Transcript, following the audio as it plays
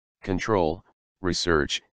Control,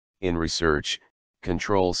 research. In research,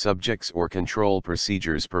 control subjects or control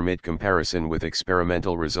procedures permit comparison with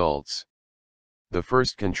experimental results. The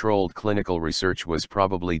first controlled clinical research was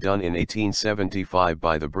probably done in 1875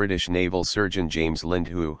 by the British naval surgeon James Lind,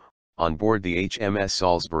 who, on board the HMS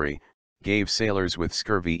Salisbury, gave sailors with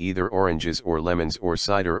scurvy either oranges or lemons or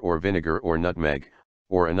cider or vinegar or nutmeg,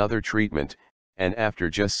 or another treatment, and after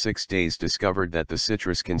just 6 days discovered that the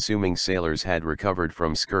citrus-consuming sailors had recovered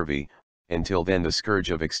from scurvy, until then the scourge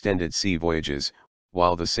of extended sea voyages,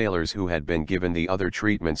 while the sailors who had been given the other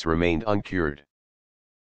treatments remained uncured.